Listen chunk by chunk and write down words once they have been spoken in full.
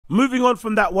moving on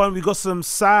from that one, we got some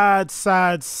sad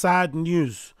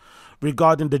news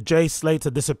regarding the Jay Slater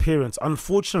disappearance.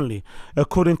 Unfortunately,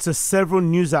 according to several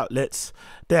news outlets,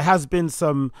 there has been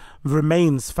some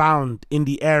remains found in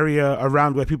the area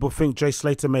around where people think Jay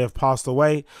Slater may have passed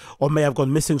away or may have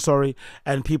gone missing, sorry.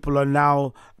 And people are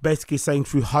now basically saying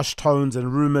through hushed tones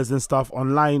and rumors and stuff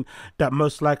online that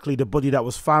most likely the body that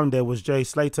was found there was Jay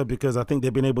Slater, because I think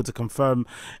they've been able to confirm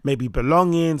maybe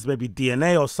belongings, maybe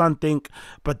DNA or something.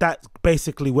 But that's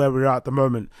basically where we're at the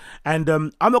moment. And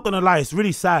I'm not going to lie, it's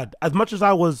really sad. As much as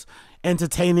I was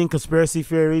entertaining conspiracy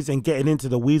theories and getting into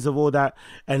the weeds of all that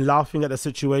and laughing at the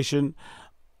situation,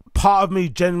 part of me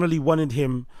generally wanted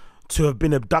him to have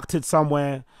been abducted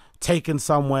somewhere, taken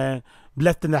somewhere,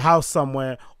 left in the house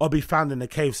somewhere, or be found in a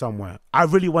cave somewhere. I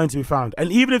really wanted to be found.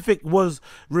 And even if it was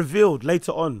revealed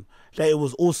later on that it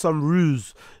was all some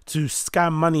ruse to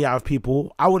scam money out of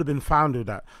people, I would have been found with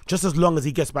that, just as long as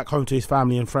he gets back home to his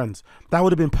family and friends. That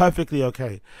would have been perfectly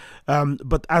okay.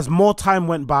 But as more time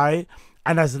went by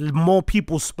and as more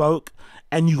people spoke,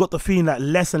 and you got the feeling that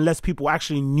less and less people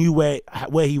actually knew where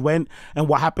he went and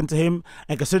what happened to him,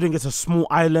 and considering it's a small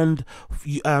island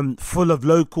full of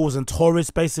locals and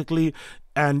tourists basically,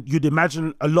 and you'd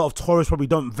imagine a lot of tourists probably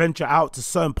don't venture out to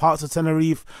certain parts of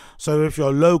Tenerife. So if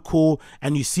you're local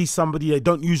and you see somebody they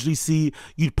don't usually see,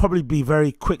 you'd probably be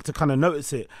very quick to kind of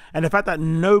notice it. And the fact that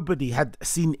nobody had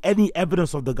seen any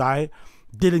evidence of the guy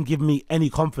didn't give me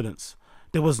any confidence.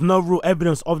 There was no real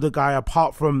evidence of the guy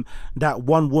apart from that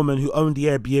one woman who owned the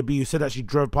Airbnb who said that she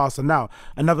drove past him. Now,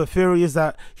 another theory is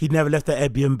that he never left the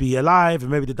Airbnb alive and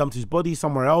maybe they dumped his body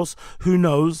somewhere else. Who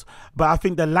knows? But I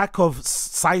think the lack of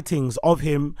sightings of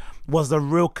him was the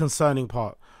real concerning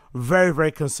part. Very,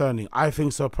 very concerning. I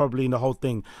think so, probably in the whole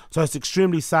thing. So it's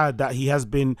extremely sad that he has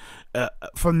been,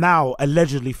 from now,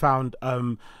 allegedly found,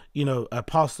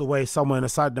 passed away somewhere in the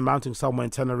side of the mountain, somewhere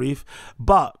in Tenerife.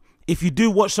 But if you do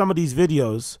watch some of these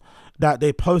videos that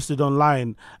they posted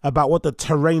online about what the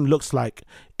terrain looks like,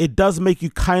 it does make you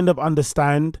kind of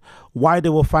understand why they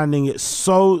were finding it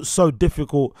so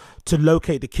difficult to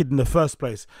locate the kid in the first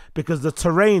place. Because the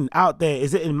terrain out there,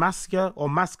 is it in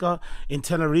Masca in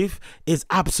Tenerife, is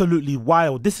absolutely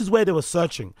wild. This is where they were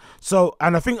searching. So,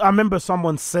 and I remember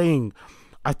someone saying,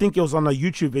 I think it was on a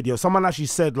YouTube video, someone actually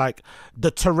said like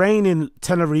the terrain in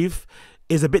Tenerife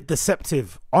is a bit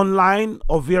deceptive. Online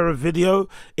or via a video,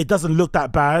 it doesn't look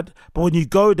that bad, but when you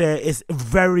go there, it's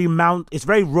very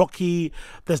rocky.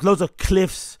 There's loads of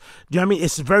cliffs. Do you know what I mean?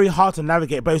 It's very hard to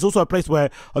navigate, but it's also a place where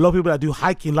a lot of people that do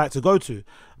hiking like to go to.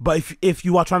 But if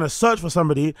you are trying to search for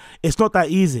somebody, it's not that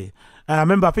easy. And I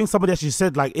remember, I think somebody actually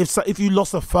said, like, if you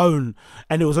lost a phone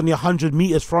and it was only 100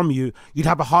 meters from you, you'd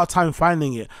have a hard time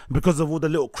finding it because of all the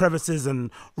little crevices and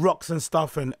rocks and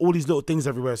stuff and all these little things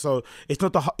everywhere. So it's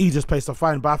not the easiest place to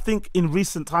find. But I think in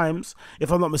recent times,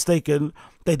 if I'm not mistaken,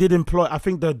 they did employ, I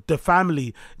think the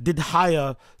family did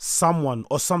hire someone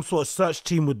or some sort of search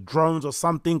team with drones or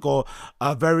something, or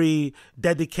a very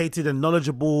dedicated and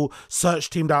knowledgeable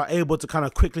search team that are able to kind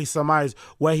of quickly surmise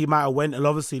where he might have went, and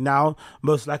obviously now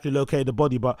most likely locate the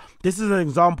body. But this is an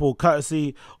example,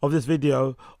 courtesy of this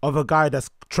video, of a guy that's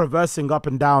traversing up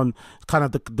and down kind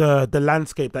of the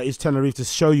landscape that is Tenerife to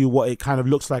show you what it kind of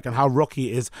looks like and how rocky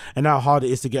it is and how hard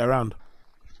it is to get around.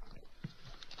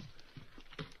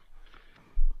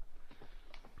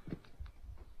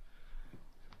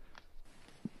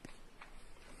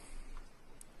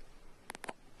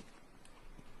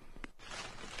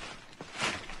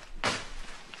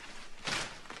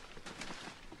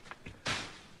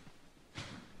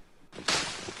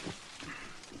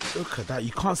 Look at that.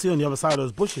 You can't see on the other side of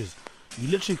those bushes. You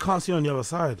literally can't see on the other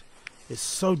side. It's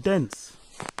so dense.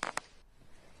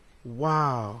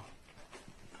 Wow.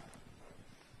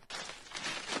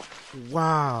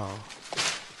 Wow.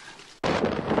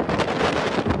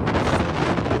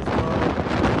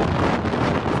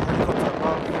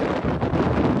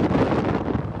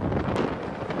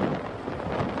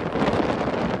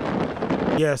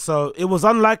 Yeah, so it was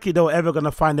unlikely they were ever going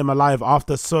to find him alive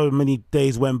after so many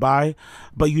days went by.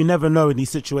 But you never know in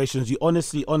these situations. You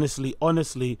honestly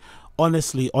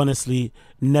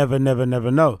never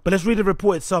know. But let's read the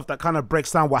report itself that kind of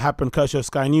breaks down what happened, courtesy of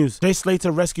Sky News. Jay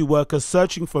Slater rescue workers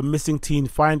searching for missing teen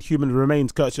find human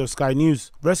remains, courtesy of Sky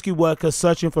News. Rescue workers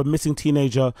searching for missing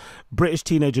British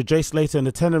teenager Jay Slater in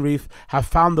the Tenerife have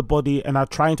found the body and are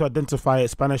trying to identify it,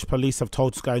 Spanish police have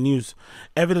told Sky News.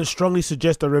 Evidence strongly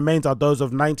suggests the remains are those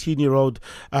of 19-year-old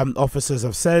officers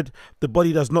have said. The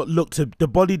body does look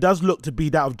to be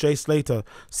that of Jay Slater,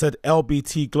 said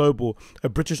LBT Global, a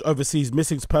British overseas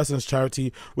missing persons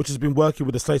charity which has been working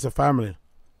with the Slater family.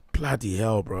 Bloody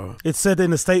hell, bro. It said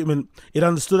in a statement, it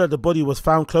understood that the body was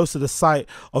found close to the site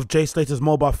of Jay Slater's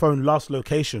mobile phone last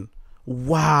location.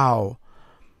 Wow.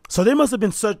 So they must have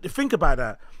been think about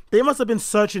that. They must have been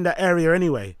searching that area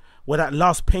anyway, where that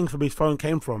last ping from his phone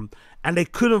came from, and they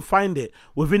couldn't find it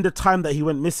within the time that he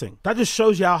went missing. That just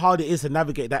shows you how hard it is to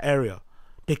navigate that area.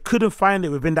 They couldn't find it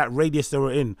within that radius they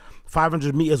were in,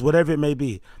 500 meters, whatever it may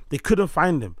be. They couldn't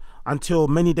find him until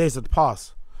many days had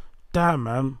passed. Damn,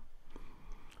 man.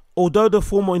 Although the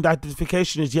formal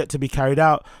identification is yet to be carried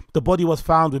out, the body was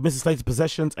found with Mrs. Slater's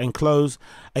possessions and clothes.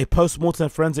 A post-mortem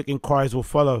forensic inquiries will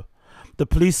follow. The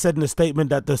police said in a statement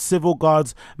that the Civil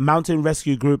Guards Mountain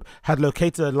Rescue Group had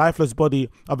located a lifeless body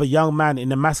of a young man in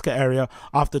the Masca area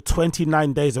after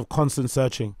 29 days of constant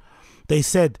searching. They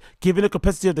said, given the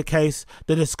complexity of the case,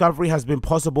 the discovery has been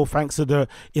possible thanks to the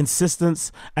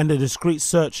insistence and the discreet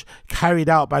search carried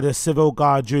out by the Civil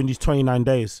Guard during these 29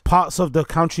 days. Parts of the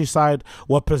countryside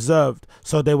were preserved,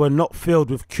 so they were not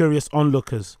filled with curious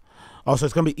onlookers. Also,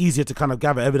 it's going to be easier to kind of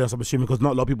gather evidence, I'm assuming, because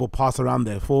not a lot of people pass around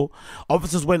there.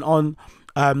 Officers went on,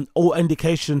 all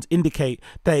indications indicate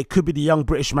that it could be the young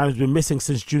British man who's been missing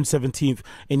since June 17th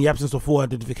in the absence of full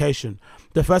identification.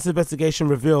 The first investigation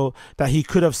revealed that he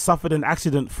could have suffered an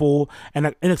accident for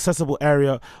an inaccessible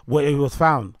area where he was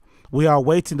found. We are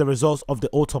awaiting the results of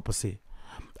the autopsy.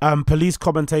 Police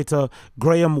commentator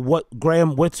Graham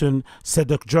Whitton said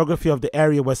the geography of the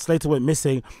area where Slater went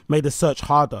missing made the search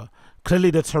harder.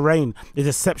 Clearly, the terrain is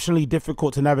exceptionally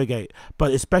difficult to navigate, but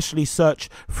especially search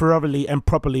thoroughly and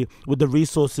properly with the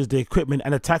resources, the equipment,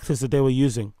 and the tactics that they were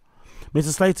using.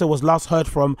 Mr. Slater was last heard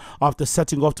from after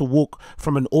setting off to walk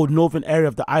from an old northern area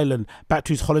of the island back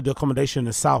to his holiday accommodation in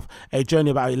the south, a journey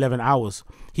of about 11 hours.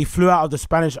 He flew out of the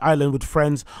Spanish island with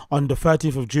friends on the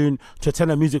 13th of June to attend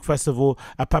a music festival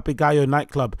at Papagayo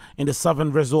nightclub in the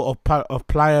southern resort of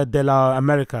Playa de las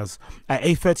Americas. At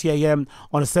 8:30 a.m.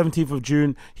 on the 17th of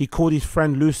June, he called his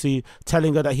friend Lucy,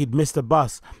 telling her that he'd missed the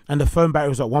bus and the phone battery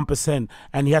was at 1%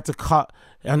 and he had to cut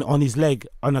on his leg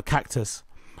on a cactus.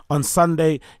 On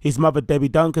Sunday, his mother, Debbie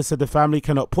Duncan, said the family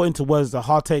cannot put into words the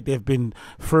heartache they've been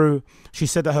through. She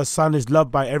said that her son is loved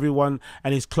by everyone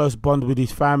and his close bond with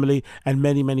his family and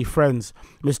many, many friends.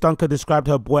 Miss Duncan described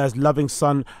her boy as loving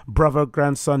son, brother,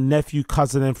 grandson, nephew,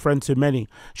 cousin, and friend to many.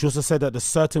 She also said that the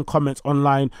certain comments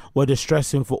online were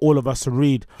distressing for all of us to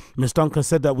read. Miss Duncan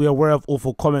said that we are aware of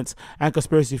awful comments and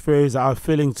conspiracy theories that are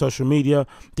filling social media.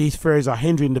 These theories are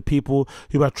hindering the people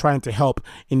who are trying to help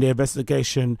in the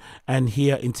investigation and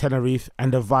here in Tenerife,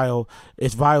 and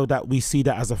it's vile that we see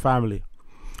that as a family.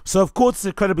 So of course it's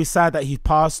incredibly sad that he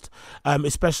passed,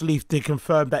 especially if they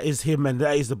confirm that is him and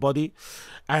that is the body.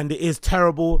 And it is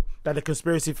terrible that the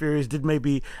conspiracy theories did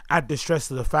maybe add distress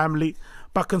to the family.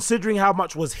 But considering how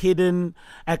much was hidden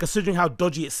and considering how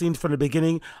dodgy it seemed from the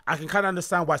beginning, I can kind of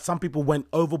understand why some people went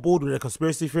overboard with the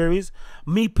conspiracy theories.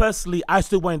 Me personally, I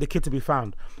still wanted the kid to be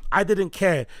found. I didn't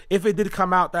care. If it did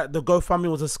come out that the GoFundMe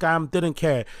was a scam, didn't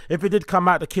care. If it did come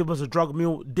out the kid was a drug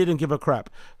mule, didn't give a crap.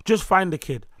 Just find the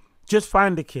kid. Just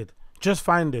find the kid. Just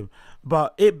find him.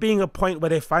 But it being a point where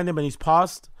they find him and he's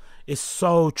passed is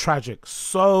so tragic.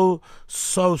 So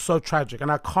tragic.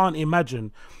 And I can't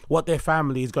imagine what their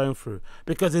family is going through.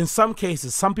 Because in some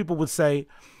cases, some people would say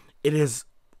it is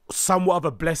somewhat of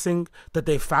a blessing that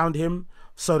they found him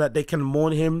so that they can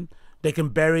mourn him, they can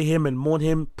bury him and mourn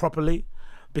him properly.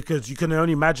 Because you can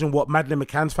only imagine what Madeleine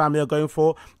McCann's family are going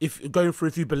for. If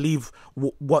you believe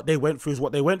what they went through is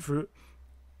what they went through,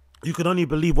 you can only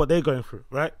believe what they're going through,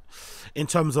 right? In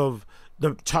terms of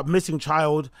the missing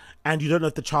child, and you don't know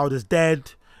if the child is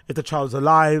dead, if the child's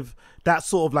alive. That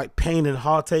sort of like pain and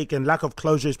heartache and lack of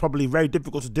closure is probably very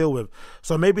difficult to deal with.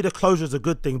 So maybe the closure is a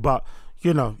good thing, but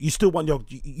you know, you still want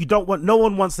no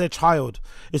one wants their child,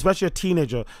 especially a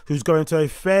teenager who's going to a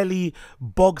fairly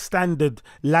bog standard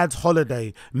lads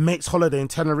holiday, mates holiday in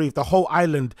Tenerife. The whole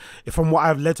island, from what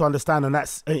I've led to understand, and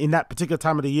that's in that particular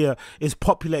time of the year, is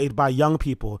populated by young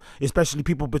people, especially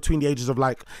people between the ages of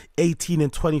like 18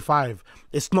 and 25.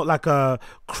 It's not like a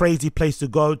crazy place to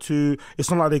go to. It's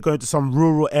not like they're going to some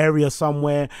rural area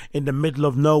somewhere in the middle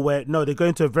of nowhere. No, they're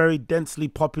going to a very densely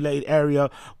populated area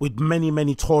with many,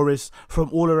 many tourists from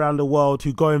all around the world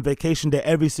who go on vacation there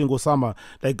every single summer.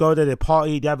 They go there, they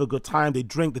party, they have a good time, they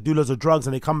drink, they do loads of drugs,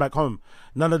 and they come back home.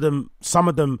 None of them, some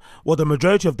of them, well, the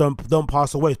majority of them don't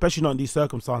pass away, especially not in these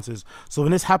circumstances. So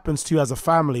when this happens to you as a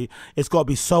family, it's got to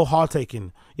be so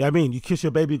heartaking. You know what I mean? You kiss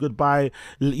your baby goodbye,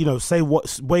 you know,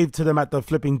 wave to them at the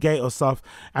flipping gate or stuff,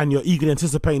 and you're eagerly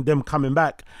anticipating them coming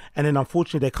back, and then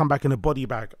unfortunately they come back in a body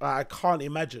bag. I can't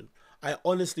imagine. I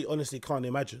honestly can't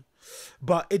imagine.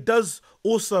 But it does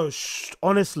also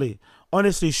honestly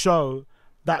show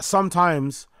that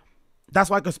sometimes that's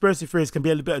why conspiracy theories can be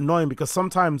a little bit annoying, because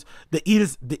sometimes the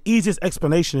easiest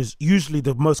explanation is usually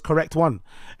the most correct one.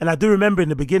 And I do remember in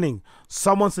the beginning,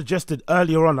 someone suggested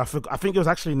earlier on, I think it was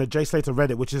actually in the Jay Slater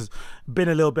Reddit, which has been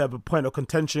a little bit of a point of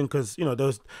contention, because, you know,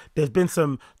 there's been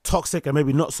some toxic and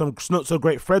maybe not so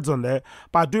great threads on there.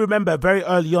 But I do remember very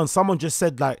early on, someone just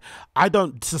said, like, I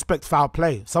don't suspect foul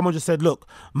play. Someone just said, look,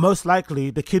 most likely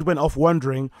the kid went off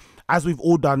wandering, as we've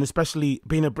all done, especially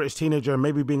being a British teenager and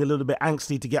maybe being a little bit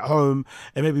angsty to get home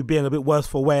and maybe being a bit worse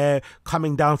for wear,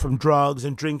 coming down from drugs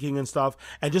and drinking and stuff,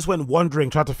 and just went wandering,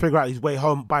 tried to figure out his way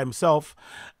home by himself,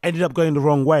 ended up going the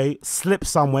wrong way, slipped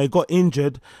somewhere, got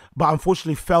injured, but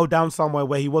unfortunately fell down somewhere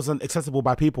where he wasn't accessible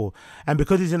by people. And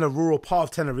because he's in a rural part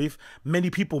of Tenerife, many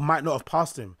people might not have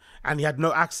passed him, and he had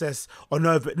no access or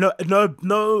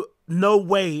no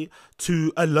way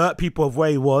to alert people of where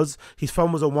he was. His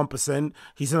phone was on 1%.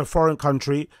 He's in a foreign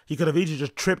country. He could have easily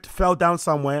just tripped, fell down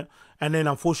somewhere, and then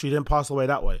unfortunately didn't pass away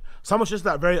that way. Someone just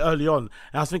that very early on.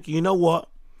 And I was thinking, you know what?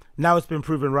 Now it's been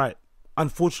proven right.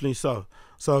 Unfortunately so.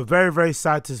 So very, very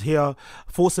sad to hear.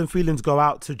 Thoughts and feelings go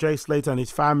out to Jay Slater and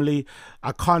his family.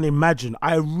 I can't imagine.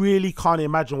 I really can't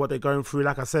imagine what they're going through.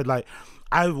 Like I said, like,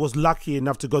 I was lucky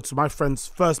enough to go to my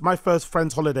first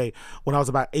friend's holiday when I was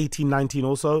about 18, 19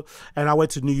 or so. And I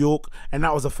went to New York, and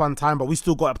that was a fun time, but we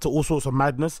still got up to all sorts of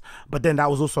madness. But then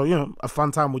that was also, you know, a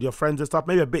fun time with your friends and stuff.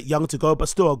 Maybe a bit young to go, but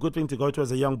still a good thing to go to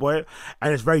as a young boy.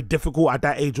 And it's very difficult at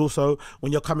that age also,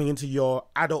 when you're coming into your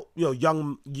adult, you know,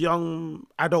 young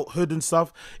adulthood and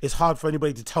stuff. It's hard for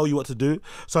anybody to tell you what to do.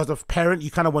 So as a parent,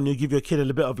 you kind of want to give your kid a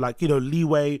little bit of, like, you know,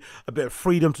 leeway, a bit of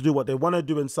freedom to do what they want to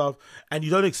do and stuff. And you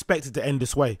don't expect it to end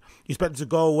this way. You expect to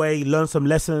go away, learn some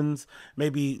lessons,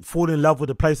 maybe fall in love with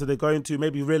the place that they're going to,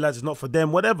 maybe realize it's not for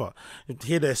them, whatever. You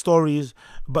hear their stories,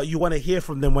 but you want to hear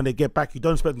from them when they get back. You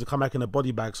don't expect them to come back in a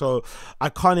body bag. So I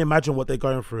can't imagine what they're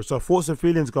going through. So thoughts and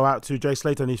feelings go out to Jay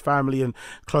Slater and his family and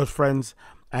close friends.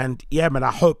 And yeah, man,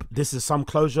 I hope this is some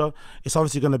closure. It's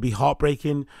obviously going to be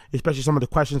heartbreaking, especially some of the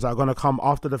questions that are going to come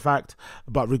after the fact.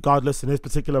 But regardless, in this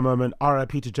particular moment,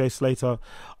 RIP to Jay Slater,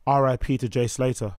 RIP to Jay Slater.